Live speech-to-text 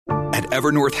At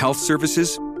Evernorth Health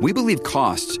Services, we believe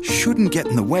costs shouldn't get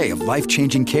in the way of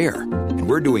life-changing care, and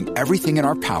we're doing everything in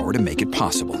our power to make it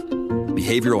possible.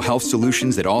 Behavioral health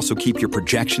solutions that also keep your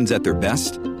projections at their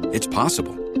best? It's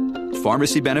possible.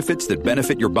 Pharmacy benefits that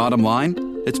benefit your bottom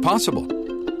line? It's possible.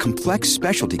 Complex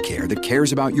specialty care that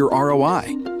cares about your ROI?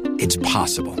 It's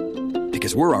possible.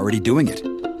 Because we're already doing it.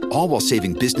 All while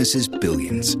saving businesses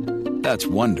billions. That's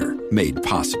Wonder made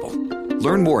possible.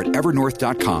 Learn more at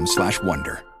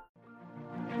evernorth.com/wonder.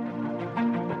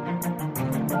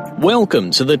 Welcome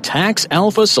to the Tax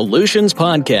Alpha Solutions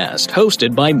Podcast,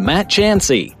 hosted by Matt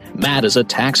Chancey. Matt is a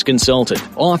tax consultant,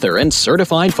 author, and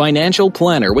certified financial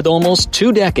planner with almost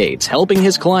 2 decades helping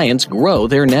his clients grow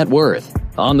their net worth.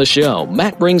 On the show,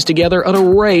 Matt brings together an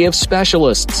array of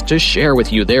specialists to share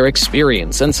with you their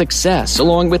experience and success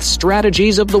along with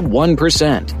strategies of the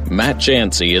 1%. Matt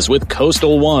Chancey is with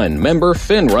Coastal One, member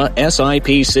FINRA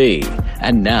SIPC.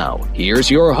 And now, here's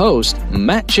your host,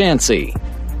 Matt Chancey.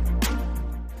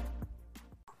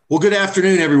 Well, good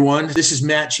afternoon, everyone. This is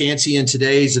Matt Chancey, and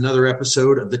today's another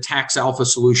episode of the Tax Alpha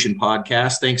Solution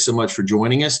Podcast. Thanks so much for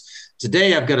joining us.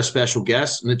 Today, I've got a special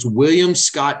guest, and it's William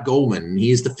Scott Goldman.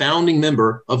 He is the founding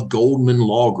member of Goldman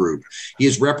Law Group. He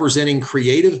is representing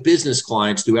creative business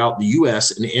clients throughout the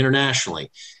U.S. and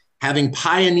internationally. Having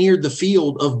pioneered the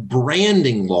field of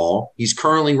branding law, he's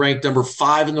currently ranked number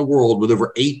 5 in the world with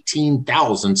over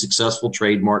 18,000 successful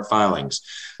trademark filings.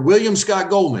 William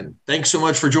Scott Goldman, thanks so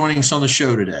much for joining us on the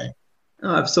show today.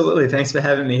 Oh, absolutely. Thanks for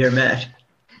having me here, Matt.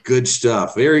 Good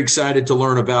stuff. Very excited to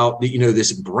learn about,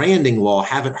 this branding law.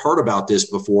 Haven't heard about this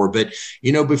before, but,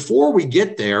 before we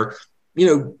get there,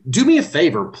 do me a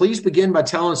favor. Please begin by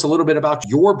telling us a little bit about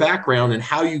your background and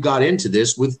how you got into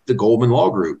this with the Goldman Law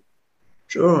Group.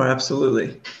 Sure,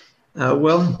 absolutely.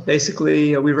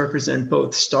 Basically, we represent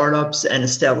both startups and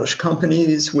established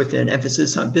companies with an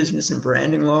emphasis on business and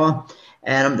branding law.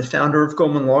 And I'm the founder of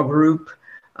Goldman Law Group.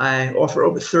 I offer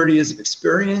over 30 years of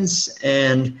experience,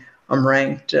 and I'm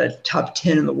ranked top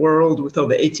 10 in the world with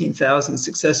over 18,000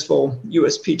 successful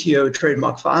USPTO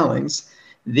trademark filings.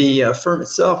 The firm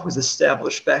itself was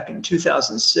established back in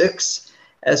 2006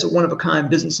 as a one-of-a-kind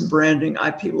business and branding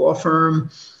IP law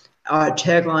firm. Our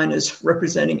tagline is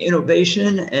representing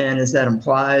innovation, and as that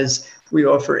implies, we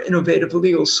offer innovative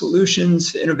legal solutions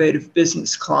for innovative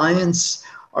business clients.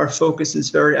 Our focus is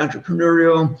very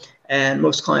entrepreneurial, and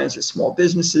most clients are small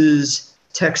businesses,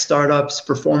 tech startups,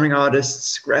 performing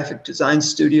artists, graphic design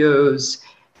studios,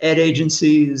 ad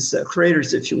agencies,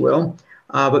 creators, if you will.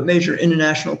 But major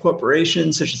international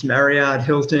corporations such as Marriott,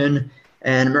 Hilton,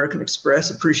 and American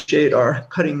Express appreciate our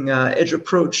cutting edge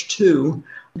approach too.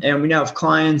 And we now have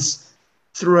clients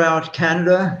throughout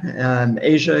Canada,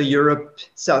 Asia, Europe,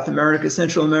 South America,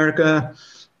 Central America,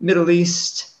 Middle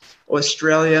East,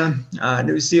 Australia,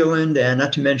 New Zealand, and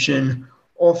not to mention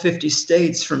all 50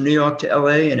 states from New York to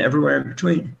LA and everywhere in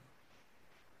between.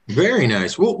 Very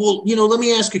nice. Well, let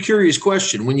me ask a curious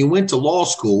question. When you went to law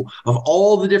school, of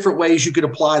all the different ways you could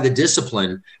apply the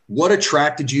discipline, what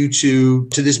attracted you to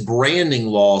this branding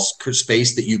law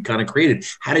space that you kind of created?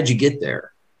 How did you get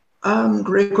there?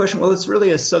 Great question. Well, it's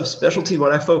really a subspecialty.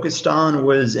 What I focused on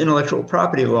was intellectual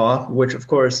property law, which of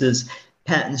course is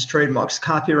patents, trademarks,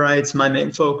 copyrights. My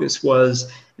main focus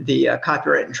was the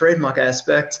copyright and trademark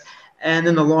aspect. And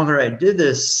then the longer I did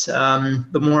this,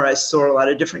 the more I saw a lot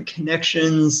of different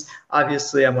connections.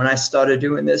 Obviously, when I started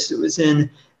doing this, it was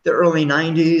in the early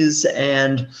 90s,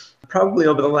 and probably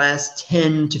over the last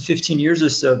 10 to 15 years or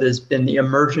so, there's been the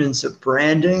emergence of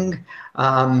branding.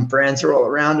 Brands are all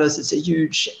around us. It's a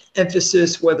huge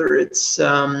emphasis, whether it's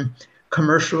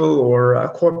commercial or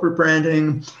corporate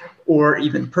branding or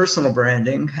even personal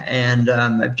branding. And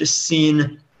I've just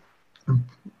seen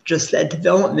just that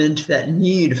development, that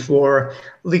need for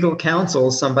legal counsel,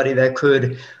 somebody that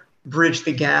could bridge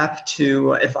the gap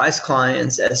to advise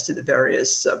clients as to the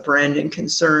various branding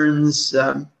concerns,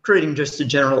 creating just a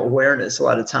general awareness. A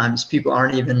lot of times people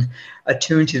aren't even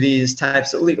attuned to these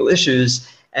types of legal issues.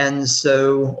 And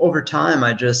so over time,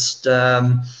 I just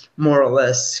more or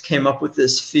less came up with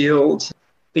this field,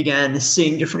 began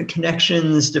seeing different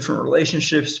connections, different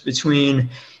relationships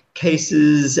between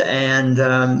cases, and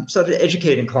started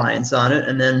educating clients on it.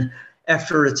 And then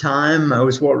after a time, I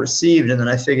was well received. And then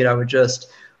I figured I would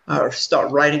just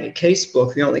start writing a case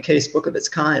book, the only case book of its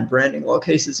kind, Branding Law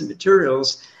Cases and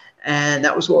Materials. And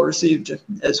that was well received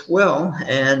as well.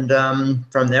 And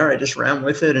from there, I just ran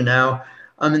with it. And now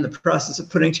I'm in the process of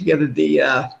putting together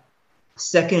the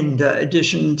second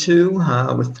edition too,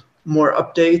 with more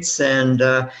updates. And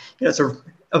it's a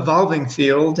evolving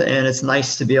field, and it's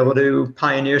nice to be able to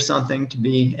pioneer something, to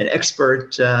be an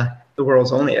expert, the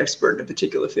world's only expert in a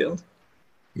particular field.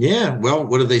 Yeah. Well,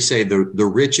 what do they say? The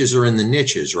riches are in the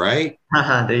niches, right?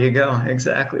 There you go.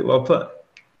 Exactly. Well put.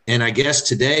 And I guess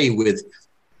today with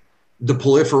the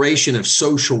proliferation of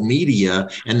social media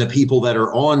and the people that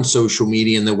are on social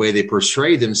media and the way they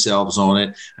portray themselves on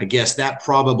it, I guess that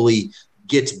probably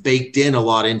gets baked in a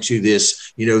lot into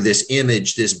this, this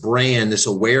image, this brand, this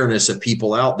awareness of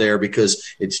people out there, because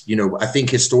it's, I think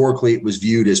historically it was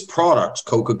viewed as products,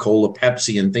 Coca-Cola,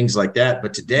 Pepsi, and things like that.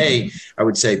 But today, I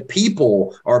would say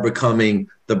people are becoming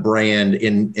the brand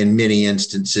in many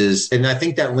instances. And I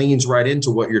think that leans right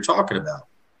into what you're talking about.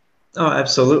 Oh,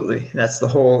 absolutely. That's the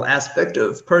whole aspect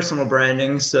of personal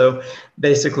branding. So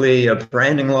basically, a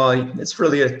branding law, it's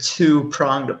really a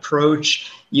two-pronged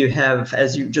approach. You have,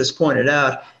 as you just pointed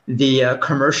out, the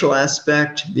commercial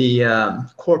aspect, the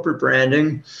corporate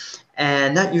branding,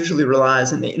 and that usually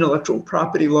relies on the intellectual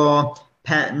property law,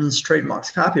 patents, trademarks,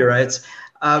 copyrights.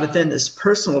 But then this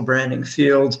personal branding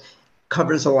field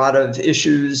covers a lot of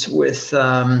issues with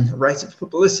rights of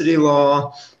publicity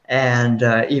law and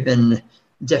even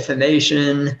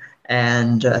defamation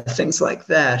and things like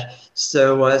that.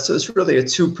 So it's really a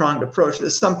two-pronged approach.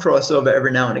 There's some crossover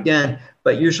every now and again,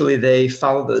 but usually they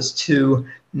follow those two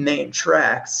main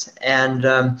tracks. And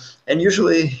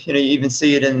usually, you even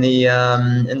see it in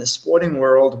the sporting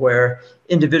world, where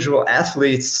individual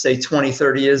athletes, say 20,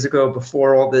 30 years ago,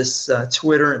 before all this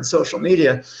Twitter and social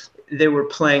media, they were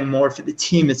playing more for the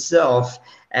team itself.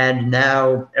 And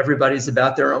now everybody's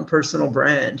about their own personal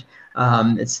brand.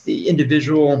 It's the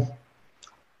individual,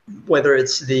 whether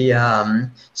it's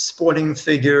the sporting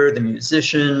figure, the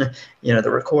musician, the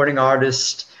recording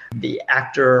artist, the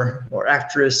actor or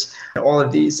actress. All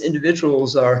of these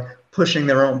individuals are pushing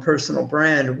their own personal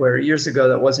brand, where years ago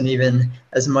that wasn't even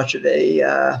as much of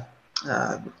a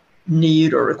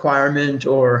need or requirement,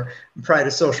 or prior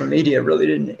to social media really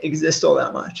didn't exist all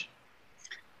that much.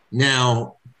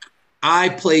 Now, I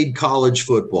played college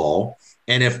football.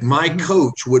 And if my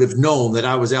coach would have known that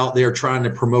I was out there trying to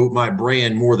promote my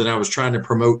brand more than I was trying to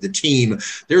promote the team,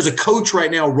 there's a coach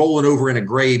right now rolling over in a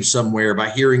grave somewhere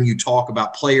by hearing you talk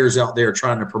about players out there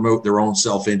trying to promote their own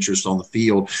self-interest on the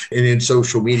field and in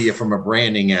social media from a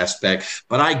branding aspect.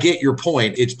 But I get your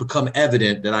point. It's become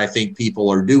evident that I think people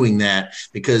are doing that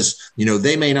because,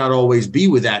 they may not always be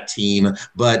with that team,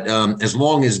 but as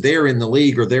long as they're in the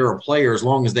league or they're a player, as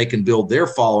long as they can build their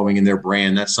following and their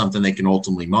brand, that's something they can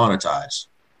ultimately monetize.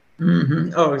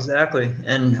 Mm-hmm. Oh, exactly.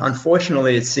 And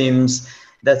unfortunately, it seems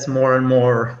that's more and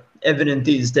more evident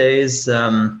these days.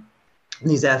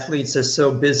 These athletes are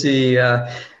so busy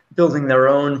building their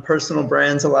own personal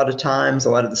brands a lot of times, a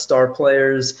lot of the star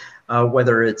players,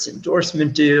 whether it's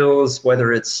endorsement deals,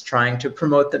 whether it's trying to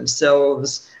promote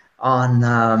themselves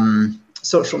on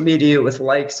social media with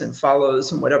likes and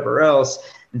follows and whatever else,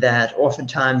 that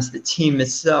oftentimes the team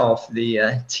itself,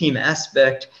 the team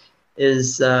aspect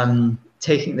is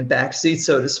taking the back seat,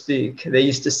 so to speak. They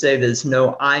used to say there's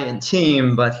no I in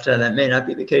team, but that may not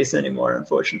be the case anymore,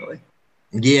 unfortunately.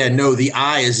 Yeah, no, the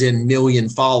I is in million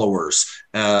followers.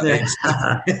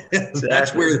 Exactly.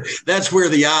 That's where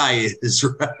the I is,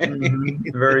 right?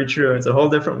 Mm-hmm. Very true. It's a whole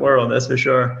different world, that's for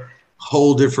sure.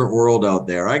 Whole different world out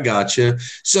there. I gotcha.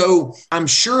 So I'm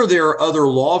sure there are other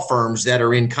law firms that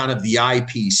are in kind of the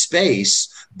IP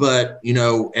space, but,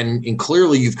 and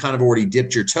clearly you've kind of already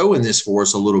dipped your toe in this for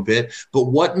us a little bit, but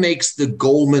what makes the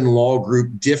Goldman Law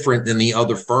Group different than the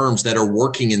other firms that are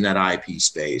working in that IP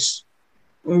space?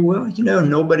 Well,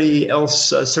 nobody else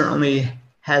certainly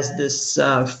has this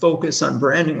focus on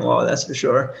branding law, that's for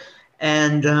sure.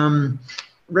 And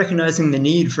recognizing the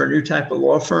need for a new type of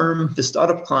law firm, the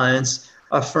startup clients,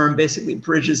 a firm basically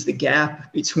bridges the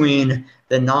gap between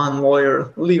the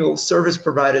non-lawyer legal service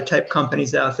provider type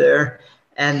companies out there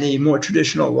and the more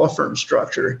traditional law firm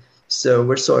structure. So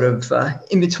we're sort of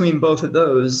in between both of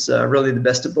those, really the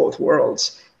best of both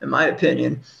worlds, in my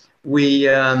opinion. We,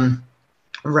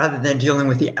 rather than dealing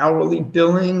with the hourly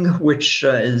billing, which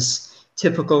is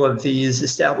typical of these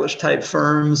established type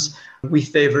firms, we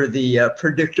favor the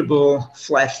predictable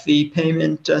flat fee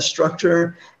payment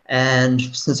structure. And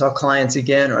since our clients,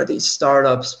 again, are these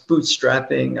startups,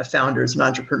 bootstrapping founders and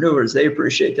entrepreneurs, they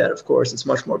appreciate that, of course. It's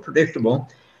much more predictable.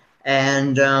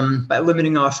 And by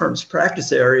limiting our firm's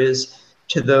practice areas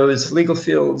to those legal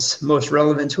fields most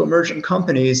relevant to emerging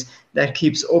companies, that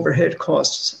keeps overhead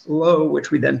costs low,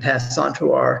 which we then pass on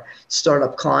to our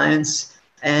startup clients.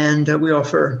 And we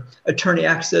offer attorney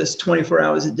access 24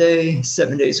 hours a day,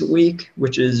 7 days a week,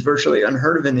 which is virtually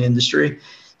unheard of in the industry.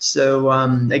 So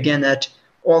again, that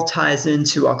all ties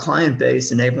into our client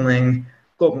base, enabling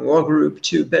Goldman Law Group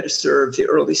to better serve the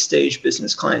early stage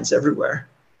business clients everywhere.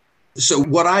 So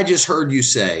what I just heard you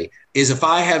say is if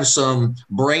I have some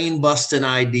brain busting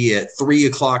idea at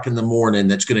 3:00 in the morning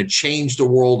that's going to change the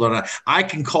world, I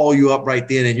can call you up right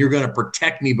then and you're going to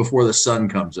protect me before the sun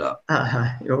comes up.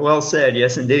 You're well said.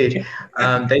 Yes, indeed.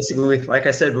 Basically, like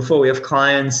I said before, we have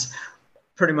clients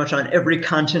pretty much on every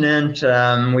continent.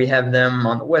 We have them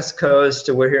on the West Coast.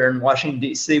 We're here in Washington,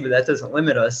 D.C., but that doesn't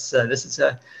limit us. This is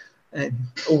a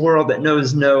world that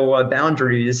knows no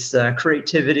boundaries.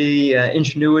 Creativity,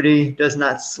 ingenuity does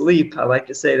not sleep. I like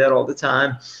to say that all the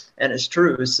time, and it's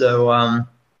true. So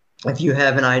if you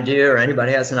have an idea or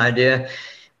anybody has an idea,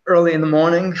 early in the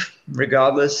morning,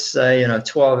 regardless,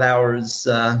 12 hours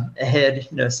ahead,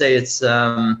 say it's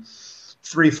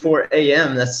 3, 4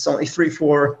 a.m., that's only 3,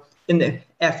 4 in the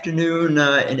afternoon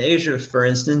in Asia, for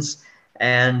instance,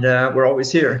 and we're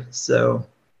always here. So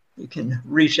you can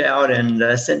reach out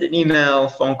and send an email,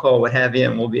 phone call, what have you,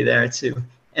 and we'll be there to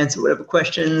answer whatever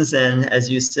questions. And as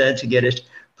you said, to get it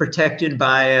protected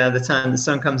by the time the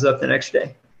sun comes up the next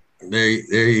day. There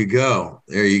you go.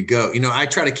 There you go. I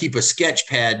try to keep a sketch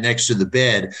pad next to the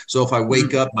bed. So if I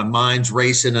wake up, my mind's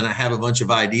racing and I have a bunch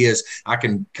of ideas, I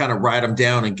can kind of write them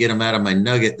down and get them out of my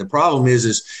nugget. The problem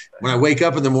is when I wake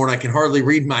up in the morning, I can hardly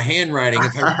read my handwriting.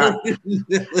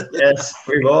 Yes,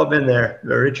 we've all been there.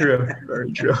 Very true.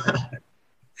 Very true.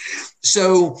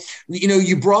 So,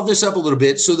 you brought this up a little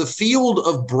bit. So the field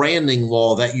of branding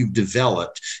law that you've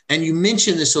developed, and you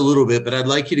mentioned this a little bit, but I'd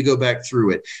like you to go back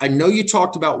through it. I know you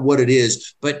talked about what it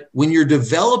is, but when you're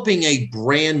developing a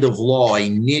brand of law, a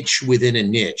niche within a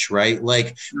niche, right?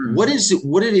 Like what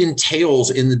it entails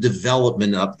in the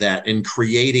development of that and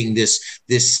creating this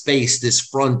space, this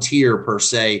frontier per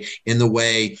se, in the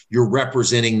way you're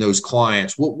representing those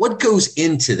clients. What goes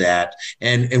into that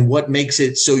and what makes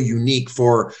it so unique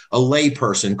for a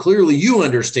layperson? Clearly you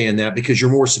understand that because you're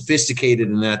more sophisticated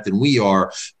in that than we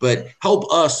are, but help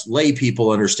us lay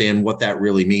people understand what that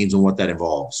really means and what that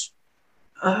involves.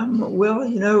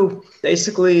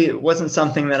 Basically it wasn't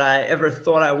something that I ever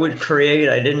thought I would create.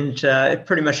 I didn't, it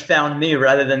pretty much found me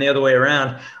rather than the other way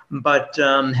around. But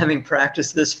having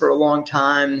practiced this for a long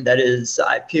time, that is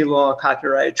IP law,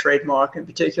 copyright, trademark in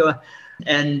particular,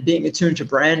 and being attuned to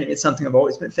branding, it's something I've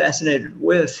always been fascinated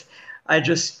with. I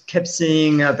just kept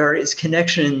seeing various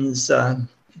connections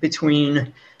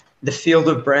between the field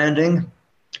of branding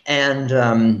and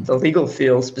the legal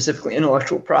field, specifically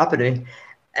intellectual property.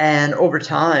 And over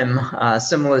time,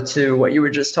 similar to what you were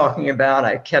just talking about,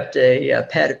 I kept a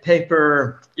pad of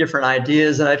paper, different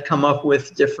ideas that I'd come up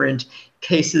with, different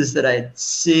cases that I'd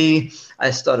see. I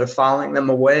started filing them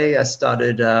away. I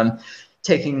started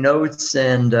taking notes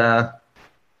and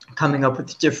coming up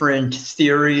with different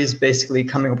theories, basically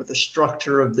coming up with the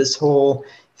structure of this whole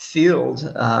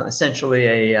field,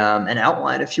 essentially an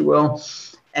outline, if you will.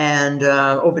 And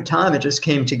over time, it just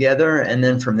came together. And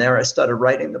then from there, I started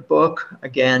writing the book.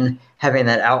 Again, having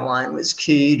that outline was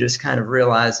key, just kind of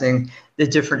realizing the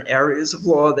different areas of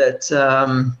law that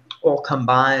all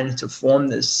combine to form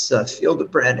this field of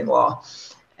branding law.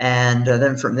 And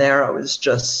then from there, I was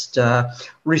just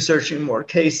researching more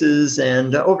cases.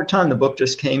 And over time, the book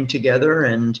just came together.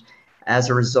 And as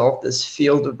a result, this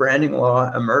field of branding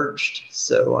law emerged.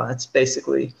 So that's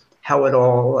basically how it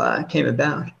all came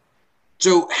about.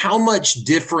 So how much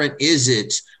different is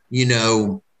it,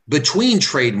 between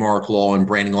trademark law and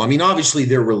branding law? I mean, obviously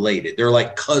they're related. They're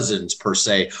like cousins per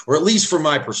se, or at least from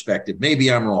my perspective. Maybe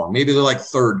I'm wrong. Maybe they're like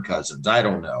third cousins. I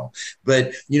don't know.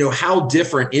 But, how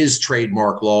different is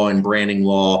trademark law and branding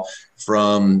law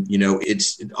from,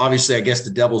 it's obviously, I guess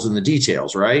the devil's in the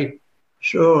details, right?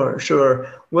 Sure.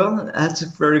 Well, that's a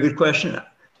very good question.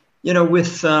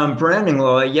 With branding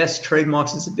law, yes,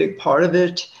 trademarks is a big part of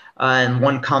it. And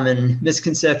one common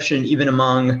misconception, even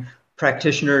among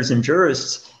practitioners and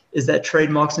jurists, is that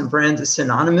trademarks and brands are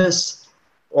synonymous,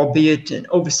 albeit an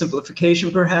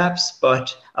oversimplification perhaps.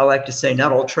 But I like to say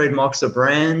not all trademarks are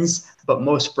brands, but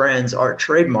most brands are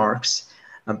trademarks.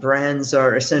 Brands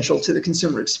are essential to the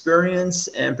consumer experience,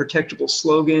 and protectable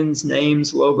slogans,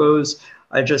 names, logos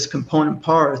are just component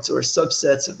parts or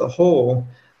subsets of the whole,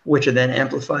 which are then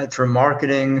amplified through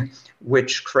marketing,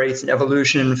 which creates an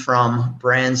evolution from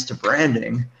brands to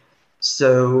branding.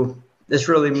 So there's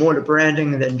really more to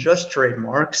branding than just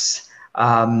trademarks.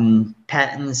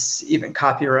 Patents, even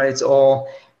copyrights, all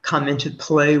come into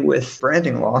play with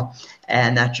branding law.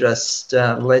 And that just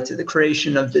led to the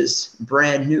creation of this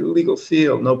brand new legal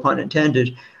field, no pun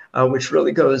intended, which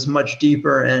really goes much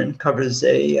deeper and covers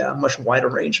a much wider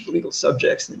range of legal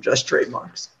subjects than just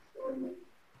trademarks.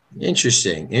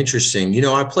 Interesting.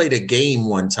 I played a game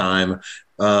one time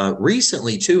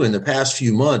recently too, in the past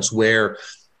few months, where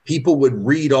people would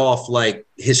read off like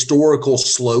historical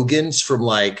slogans from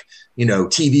like,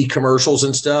 TV commercials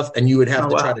and stuff. And you would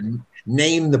have try to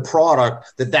name the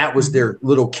product that was their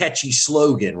little catchy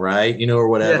slogan, right? Or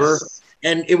whatever. Yes.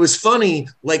 And it was funny,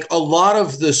 like a lot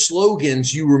of the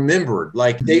slogans you remembered,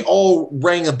 like they all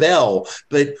rang a bell,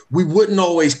 but we wouldn't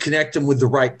always connect them with the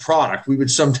right product. We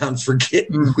would sometimes forget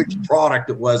which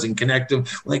product it was and connect them.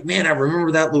 Like, man, I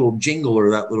remember that little jingle or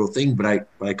that little thing, but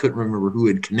I couldn't remember who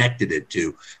had connected it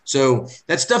to. So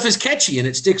that stuff is catchy and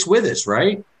it sticks with us,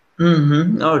 right?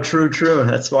 Mm-hmm. Oh, true.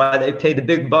 That's why they pay the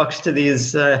big bucks to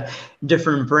these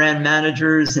different brand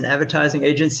managers and advertising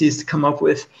agencies to come up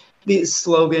with these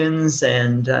slogans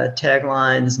and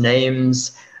taglines,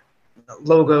 names,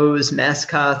 logos,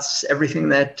 mascots, everything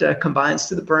that combines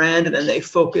to the brand. And then they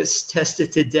test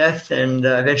it to death, and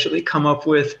eventually come up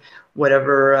with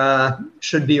whatever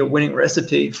should be a winning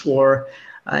recipe for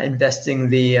investing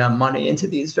the money into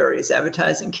these various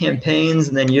advertising campaigns.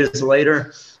 And then years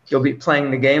later, you'll be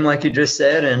playing the game like you just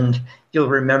said, and you'll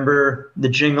remember the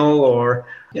jingle, or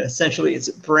essentially it's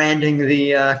branding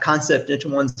the concept into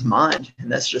one's mind. And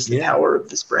that's just the power of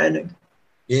this branding.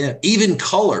 Yeah. Even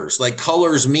colors, like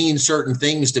colors mean certain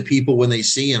things to people when they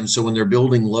see them. So when they're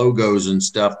building logos and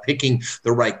stuff, picking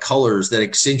the right colors that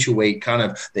accentuate kind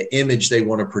of the image they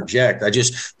want to project.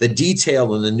 The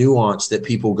detail and the nuance that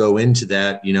people go into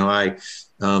that,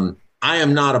 I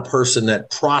am not a person that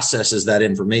processes that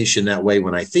information that way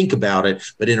when I think about it,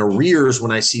 but in arrears, when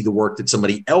I see the work that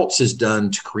somebody else has done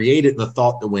to create it and the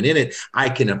thought that went in it, I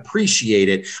can appreciate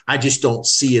it. I just don't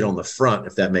see it on the front,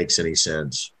 if that makes any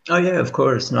sense. Oh, yeah, of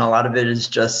course. And a lot of it is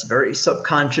just very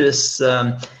subconscious.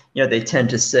 They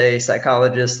tend to say,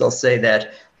 psychologists, they'll say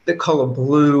that the color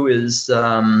blue is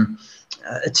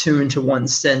attuned to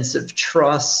one's sense of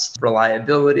trust,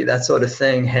 reliability, that sort of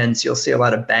thing. Hence, you'll see a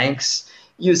lot of banks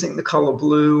using the color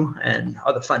blue, and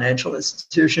other financial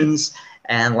institutions,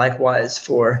 and likewise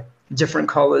for different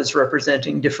colors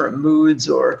representing different moods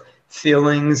or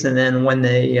feelings. And then when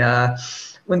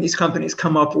these companies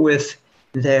come up with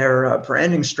their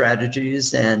branding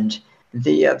strategies and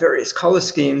the various color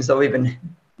schemes, they'll even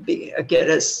get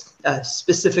as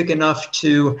specific enough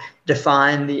to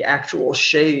define the actual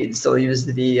shades. They'll use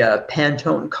the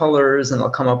Pantone colors, and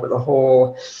they'll come up with a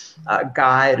whole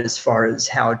guide as far as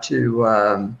how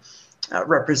to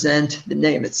represent the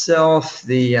name itself,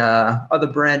 the other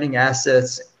branding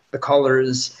assets, the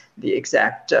colors, the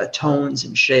exact tones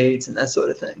and shades, and that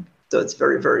sort of thing. So it's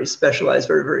very, very specialized,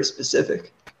 very, very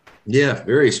specific. Yeah,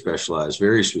 very specialized,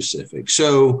 very specific.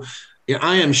 So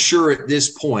I am sure at this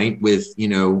point, with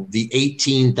the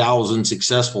 18,000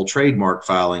 successful trademark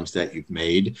filings that you've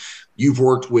made, you've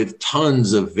worked with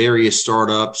tons of various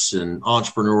startups and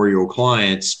entrepreneurial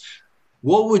clients.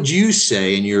 What would you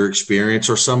say, in your experience,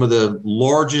 are some of the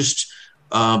largest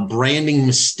branding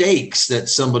mistakes that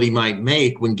somebody might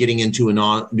make when getting into a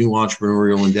new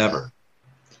entrepreneurial endeavor?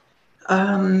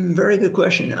 Very good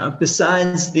question.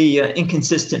 Besides the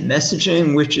inconsistent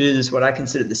messaging, which is what I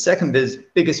consider the second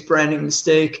biggest branding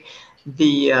mistake,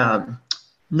 the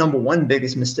number one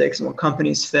biggest mistake is when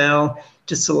companies fail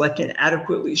to select an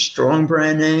adequately strong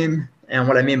brand name. And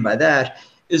what I mean by that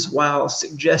is, while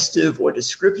suggestive or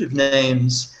descriptive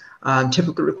names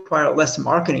typically require less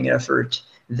marketing effort,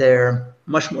 they're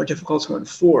much more difficult to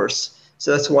enforce.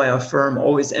 So that's why our firm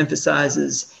always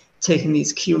emphasizes taking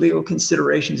these key legal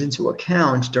considerations into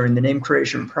account during the name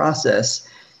creation process.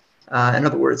 In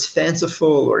other words,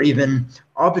 fanciful or even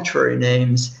arbitrary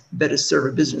names better serve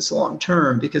a business long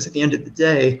term, because at the end of the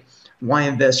day, why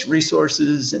invest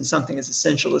resources in something as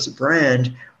essential as a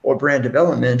brand or brand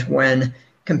development when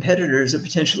competitors are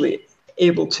potentially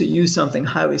able to use something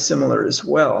highly similar as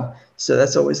well? So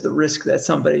that's always the risk that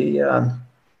somebody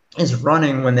is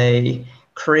running when they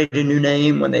create a new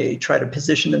name, when they try to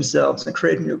position themselves and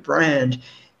create a new brand.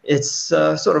 It's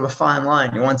sort of a fine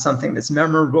line. You want something that's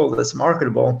memorable, that's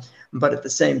marketable, but at the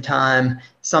same time,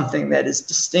 something that is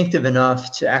distinctive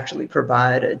enough to actually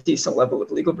provide a decent level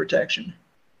of legal protection.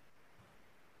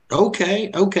 Okay.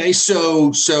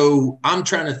 So I'm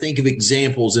trying to think of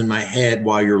examples in my head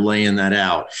while you're laying that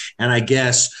out. And I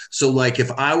guess, so like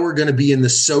if I were going to be in the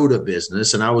soda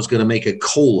business and I was going to make a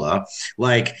cola,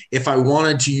 like if I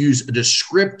wanted to use a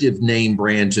descriptive name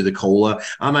brand to the cola,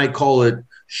 I might call it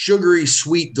sugary,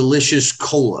 sweet, delicious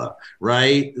cola,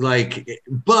 right?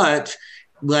 But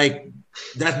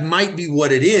that might be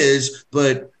what it is,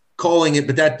 but calling it,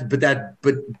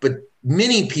 but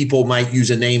many people might use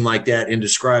a name like that in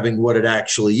describing what it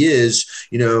actually is,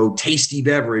 tasty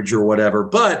beverage or whatever.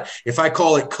 But if I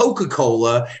call it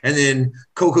Coca-Cola and then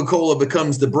Coca-Cola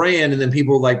becomes the brand, and then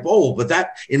people are like, oh, but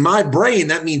that in my brain,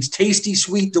 that means tasty,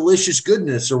 sweet, delicious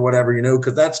goodness or whatever,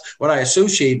 because that's what I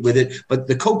associate with it. But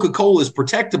the Coca-Cola is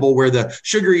protectable where the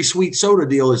sugary sweet soda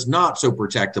deal is not so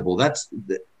protectable.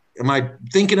 Am I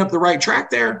thinking up the right track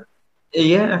there?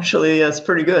 Yeah, actually, that's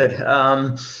pretty good.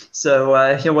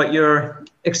 What you're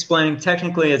explaining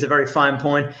technically is a very fine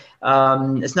point.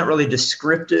 It's not really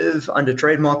descriptive under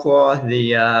trademark law.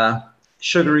 The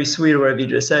sugary sweet, or whatever you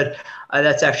just said,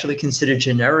 that's actually considered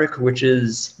generic, which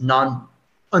is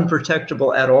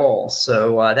unprotectable at all.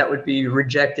 So that would be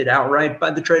rejected outright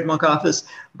by the trademark office.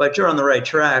 But you're on the right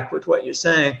track with what you're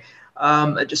saying.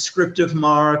 A descriptive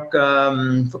mark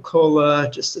for cola,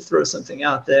 just to throw something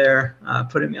out there,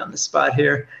 putting me on the spot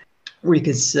here. We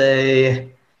could say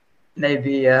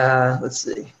maybe,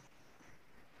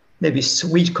 maybe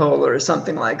sweet cola or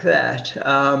something like that.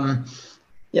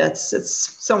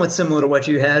 It's somewhat similar to what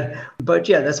you had, but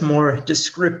yeah, that's more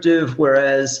descriptive,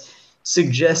 whereas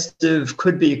suggestive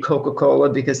could be Coca-Cola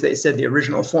because they said the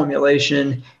original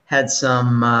formulation had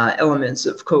some elements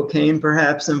of cocaine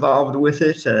perhaps involved with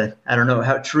it. I don't know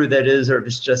how true that is or if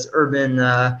it's just urban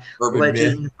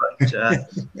legend,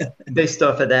 but based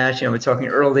off of that, we're talking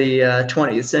early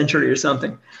 20th century or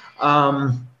something.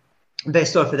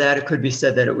 Based off of that, it could be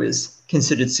said that it was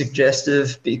considered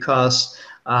suggestive because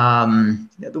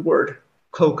the word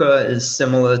coca is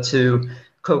similar to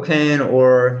cocaine,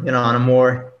 or, on a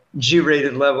more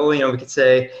G-rated level, we could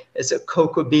say it's a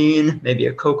cocoa bean, maybe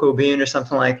a cocoa bean or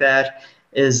something like that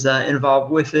is involved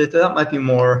with it. That might be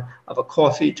more of a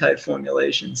coffee type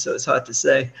formulation, so it's hard to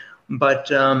say. But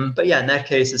yeah, in that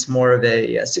case, it's more of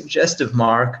a suggestive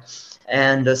mark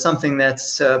and something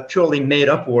that's a purely made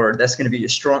up word. That's going to be your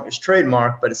strongest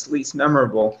trademark, but it's least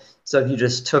memorable. So if you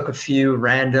just took a few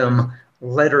random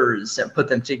letters and put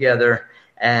them together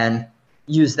and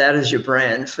use that as your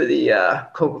brand for the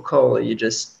Coca-Cola. You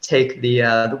just take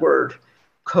the word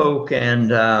Coke and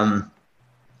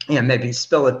maybe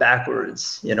spell it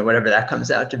backwards, whatever that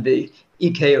comes out to be,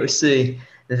 EKOC.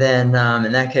 Then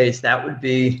in that case, that would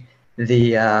be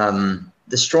the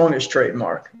strongest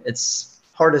trademark. It's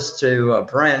hardest to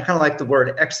brand, kind of like the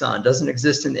word Exxon doesn't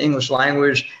exist in the English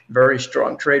language, very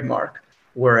strong trademark.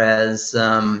 Whereas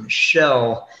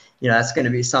Shell, that's going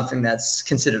to be something that's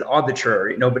considered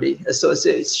arbitrary. Nobody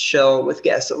associates Shell with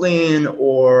gasoline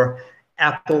or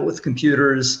Apple with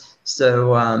computers.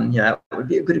 So, that would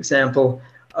be a good example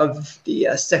of the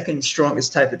second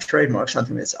strongest type of trademark,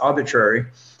 something that's arbitrary.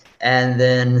 And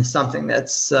then something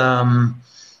that's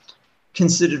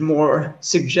considered more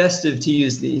suggestive, to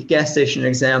use the gas station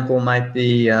example, might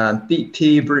be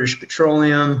BP, British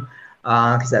Petroleum,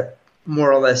 because that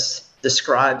more or less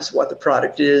describes what the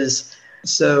product is.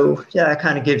 So, yeah, it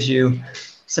kind of gives you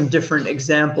some different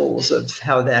examples of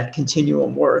how that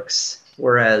continuum works.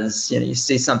 Whereas, you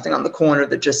see something on the corner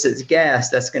that just says gas,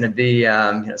 that's going to be,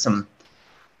 some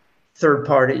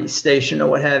third-party station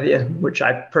or what have you, which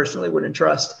I personally wouldn't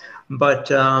trust. But,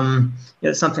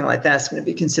 something like that's going to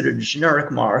be considered a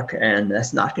generic mark, and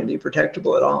that's not going to be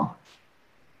protectable at all.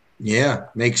 Yeah,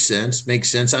 makes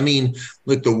sense. I mean,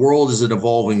 look, the world is an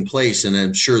evolving place, and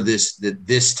I'm sure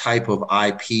this type of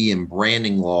IP and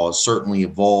branding law has certainly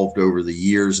evolved over the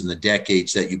years and the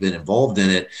decades that you've been involved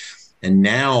in it. And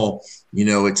now,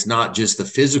 it's not just the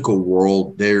physical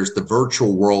world. There's the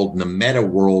virtual world and the meta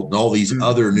world and all these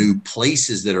other new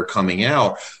places that are coming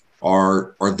out.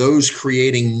 Are those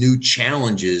creating new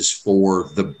challenges for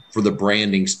the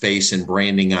branding space and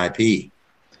branding IP?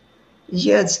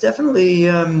 Yeah, it's definitely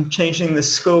changing the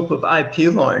scope of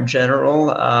IP law in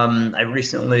general. I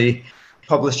recently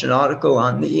published an article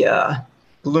on the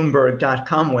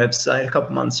Bloomberg.com website a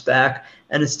couple months back,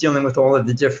 and it's dealing with all of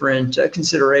the different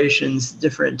considerations,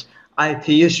 different IP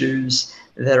issues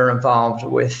that are involved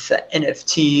with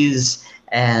NFTs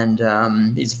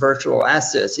and these virtual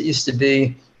assets. It used to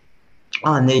be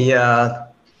on the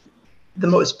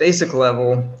most basic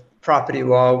level. Property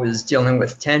law was dealing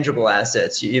with tangible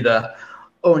assets. You either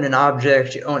own an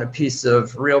object, you own a piece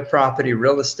of real property,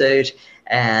 real estate,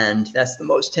 and that's the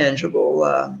most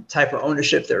tangible type of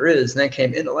ownership there is. And then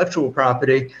came intellectual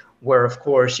property, where, of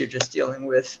course, you're just dealing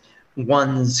with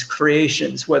one's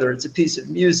creations, whether it's a piece of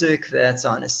music that's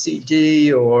on a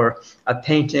CD or a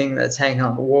painting that's hanging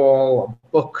on the wall, a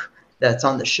book that's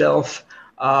on the shelf,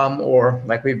 or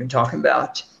like we've been talking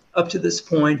about, up to this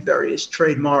point, various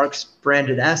trademarks,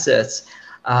 branded assets.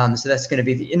 So that's going to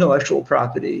be the intellectual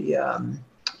property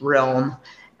realm.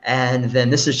 And then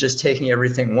this is just taking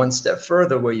everything one step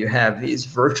further, where you have these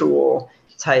virtual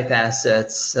type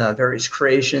assets, various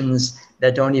creations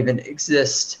that don't even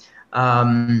exist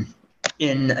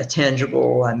in a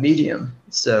tangible medium.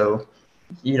 So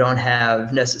you don't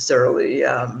have necessarily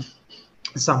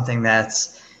something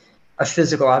that's a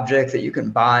physical object that you can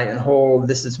buy and hold.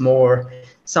 This is more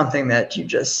something that you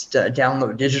just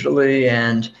download digitally,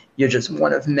 and you're just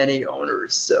one of many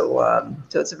owners. So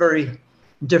it's a very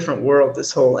different world,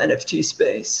 this whole NFT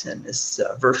space and this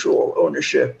virtual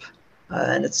ownership.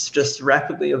 And it's just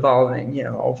rapidly evolving,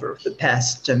 over the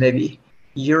past maybe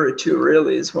year or two,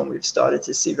 really, is when we've started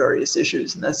to see various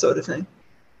issues and that sort of thing.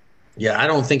 Yeah, I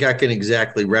don't think I can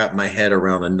exactly wrap my head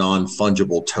around a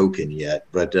non-fungible token yet,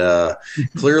 but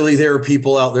clearly there are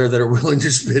people out there that are willing to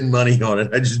spend money on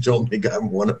it. I just don't think I'm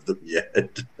one of them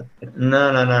yet.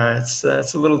 No. It's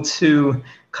a little too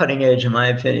cutting edge, in my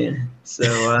opinion. So,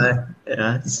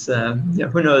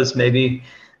 who knows? Maybe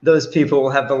those people will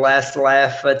have the last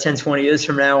laugh 10, 20 years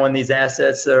from now when these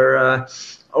assets are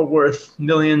worth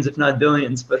millions, if not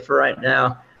billions. But for right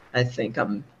now, I think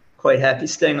I'm quite happy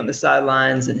staying on the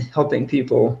sidelines and helping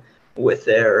people with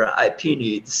their IP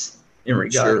needs in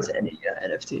regard to any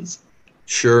NFTs.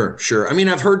 Sure. I mean,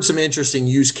 I've heard some interesting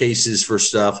use cases for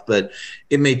stuff, but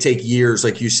it may take years,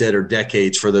 like you said, or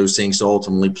decades for those things to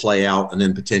ultimately play out and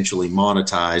then potentially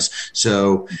monetize.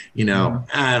 So,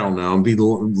 I don't know, I'd be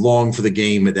long for the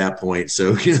game at that point.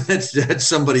 So that's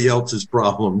somebody else's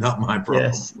problem, not my problem.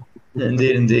 Yes,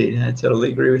 indeed. I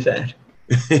totally agree with that.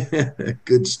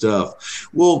 Good stuff.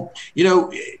 Well,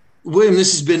 William,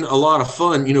 this has been a lot of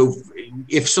fun.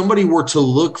 If somebody were to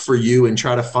look for you and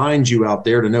try to find you out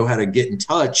there to know how to get in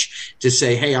touch to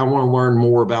say, hey, I want to learn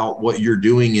more about what you're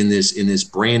doing in this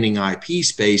branding IP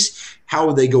space, how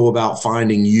would they go about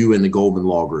finding you and the Goldman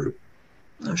Law Group?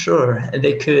 Sure.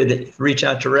 They could reach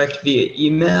out direct via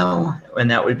email, and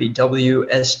that would be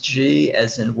WSG,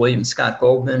 as in William Scott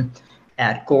Goldman,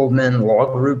 at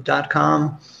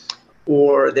goldmanlawgroup.com.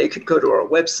 Or they could go to our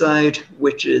website,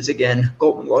 which is, again,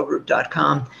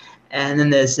 goldmanlawgroup.com. And then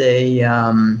there's a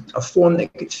form they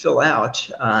could fill out,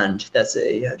 and that's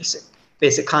just a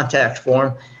basic contact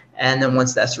form. And then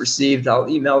once that's received, I'll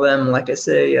email them, like I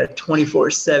say,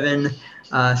 24/7,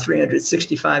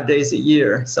 365 days a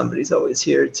year. Somebody's always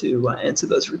here to answer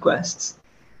those requests.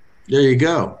 There you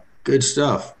go. Good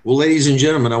stuff. Well, ladies and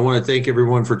gentlemen, I want to thank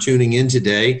everyone for tuning in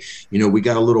today. We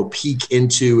got a little peek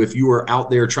into if you are out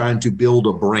there trying to build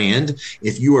a brand,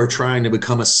 if you are trying to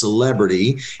become a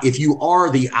celebrity, if you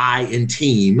are the I in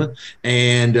team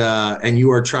and you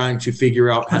are trying to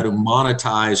figure out how to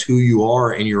monetize who you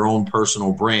are in your own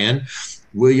personal brand.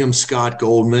 William Scott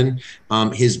Goldman,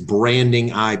 his branding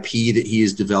IP that he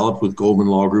has developed with Goldman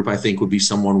Law Group, I think would be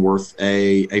someone worth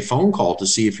a phone call to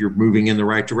see if you're moving in the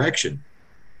right direction.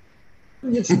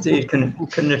 Yes, indeed.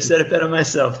 Couldn't have said it better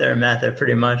myself there, Matt. That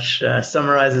pretty much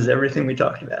summarizes everything we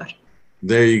talked about.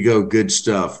 There you go. Good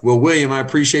stuff. Well, William, I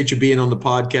appreciate you being on the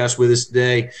podcast with us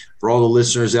today. For all the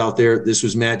listeners out there, this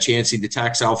was Matt Chancey, the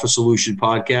Tax Alpha Solution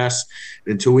Podcast.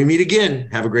 Until we meet again,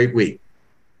 have a great week.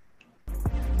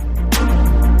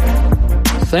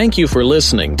 Thank you for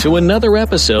listening to another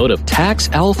episode of Tax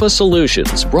Alpha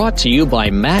Solutions, brought to you by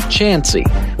Matt Chancey.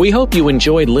 We hope you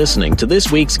enjoyed listening to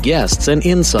this week's guests and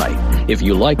insight. If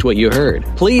you liked what you heard,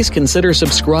 please consider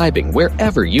subscribing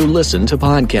wherever you listen to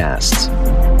podcasts.